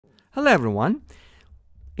Hello everyone.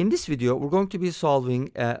 In this video we're going to be solving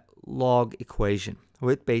a log equation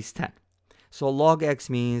with base 10. So log x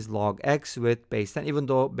means log x with base 10, even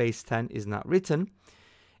though base 10 is not written.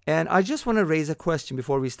 And I just want to raise a question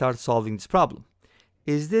before we start solving this problem.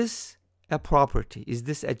 Is this a property? Is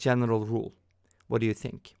this a general rule? What do you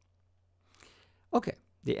think? Okay,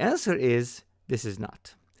 the answer is this is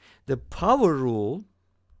not. The power rule,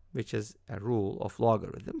 which is a rule of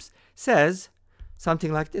logarithms, says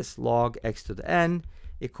something like this: log x to the n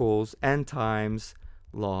equals n times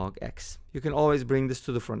log x. You can always bring this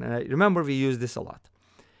to the front, and remember we use this a lot.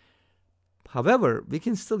 However, we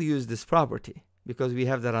can still use this property because we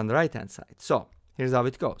have that on the right hand side. So here's how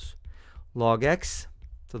it goes: log x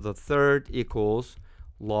to the third equals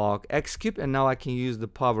log x cubed, and now I can use the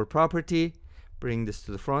power property, bring this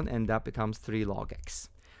to the front, and that becomes 3 log x.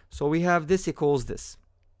 So we have this equals this.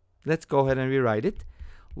 Let's go ahead and rewrite it.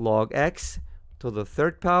 Log x to the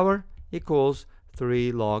third power equals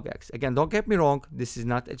 3 log x. Again, don't get me wrong, this is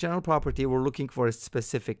not a general property. We're looking for a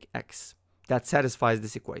specific x that satisfies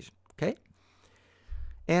this equation, okay?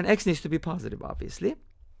 And x needs to be positive, obviously.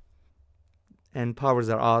 And powers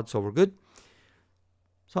are odd, so we're good.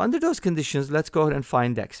 So under those conditions, let's go ahead and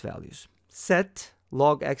find x values. Set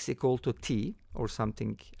log x equal to t or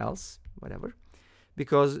something else, whatever,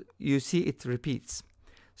 because you see it repeats.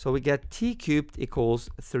 So we get t cubed equals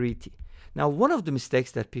 3t. Now, one of the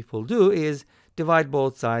mistakes that people do is divide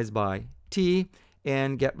both sides by t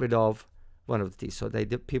and get rid of one of the t. So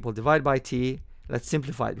people divide by t. Let's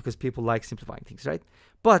simplify it because people like simplifying things, right?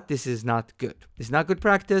 But this is not good. This is not good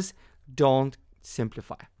practice. Don't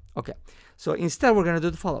simplify. Okay, so instead we're going to do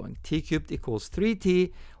the following. T cubed equals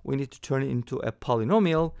 3t. We need to turn it into a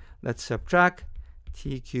polynomial. Let's subtract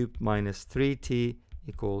t cubed minus 3t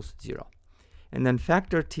equals 0. And then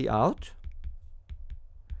factor t out.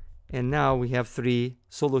 And now we have 3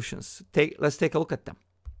 solutions. Let's take a look at them.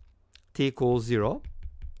 T equals 0.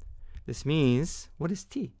 This means, what is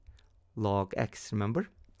t? Log x, remember?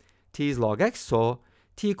 T is log x, so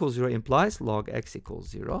t equals 0 implies log x equals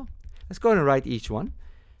 0. Let's go ahead and write each one.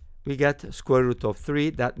 We get square root of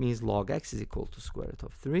 3. That means log x is equal to square root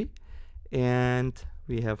of 3. And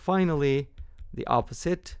we have finally the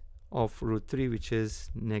opposite of root 3, which is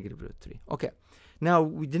negative root 3. Okay. Now,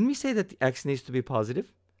 didn't we say that the x needs to be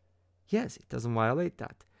positive? Yes, it doesn't violate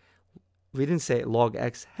that. We didn't say log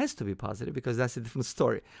x has to be positive because that's a different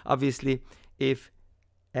story. Obviously, if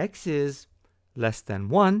x is less than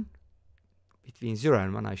 1, between 0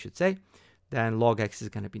 and 1, I should say, then log x is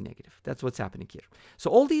going to be negative. That's what's happening here.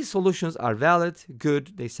 So all these solutions are valid,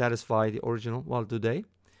 good, they satisfy the original. Well, do they?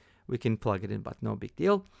 We can plug it in, but no big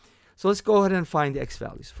deal. So let's go ahead and find the x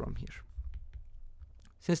values from here.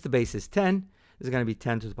 Since the base is 10, it's going to be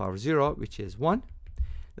 10 to the power 0, which is 1.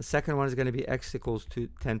 The second one is going to be x equals to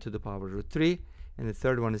 10 to the power root 3. And the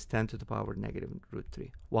third one is 10 to the power negative root 3.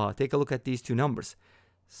 Wow, take a look at these two numbers.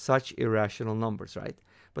 Such irrational numbers, right?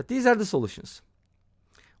 But these are the solutions.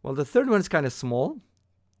 Well, the third one is kind of small.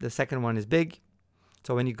 The second one is big.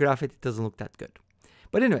 So when you graph it, it doesn't look that good.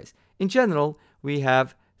 But anyways, in general, we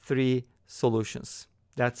have 3 solutions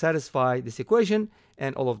that satisfy this equation,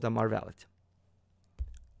 and all of them are valid.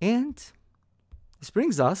 And this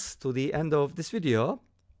brings us to the end of this video.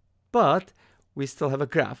 But we still have a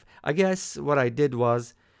graph. I guess what I did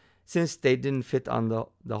was, since they didn't fit on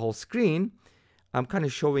the whole screen, I'm kind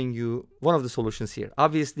of showing you one of the solutions here.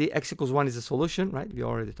 Obviously, x equals 1 is a solution, right? We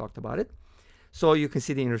already talked about it. So you can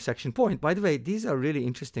see the intersection point. By the way, these are really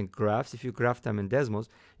interesting graphs. If you graph them in Desmos,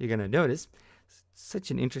 you're going to notice such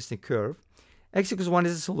an interesting curve. X equals 1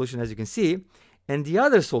 is a solution, as you can see. And the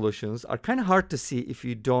other solutions are kind of hard to see if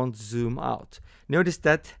you don't zoom out. Notice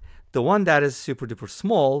that the one that is super duper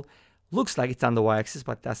small looks like it's on the y-axis,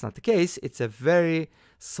 but that's not the case. It's a very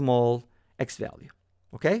small x value,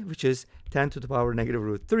 okay, which is 10 to the power negative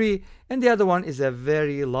root 3. And the other one is a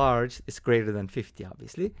very large, it's greater than 50,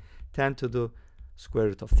 obviously, 10 to the square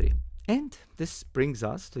root of 3. And this brings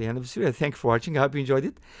us to the end of this video. Thank you for watching. I hope you enjoyed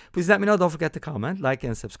it. Please let me know. Don't forget to comment, like,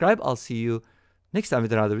 and subscribe. I'll see you next time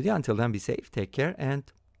with another video. Until then, be safe, take care, and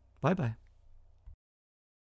bye-bye.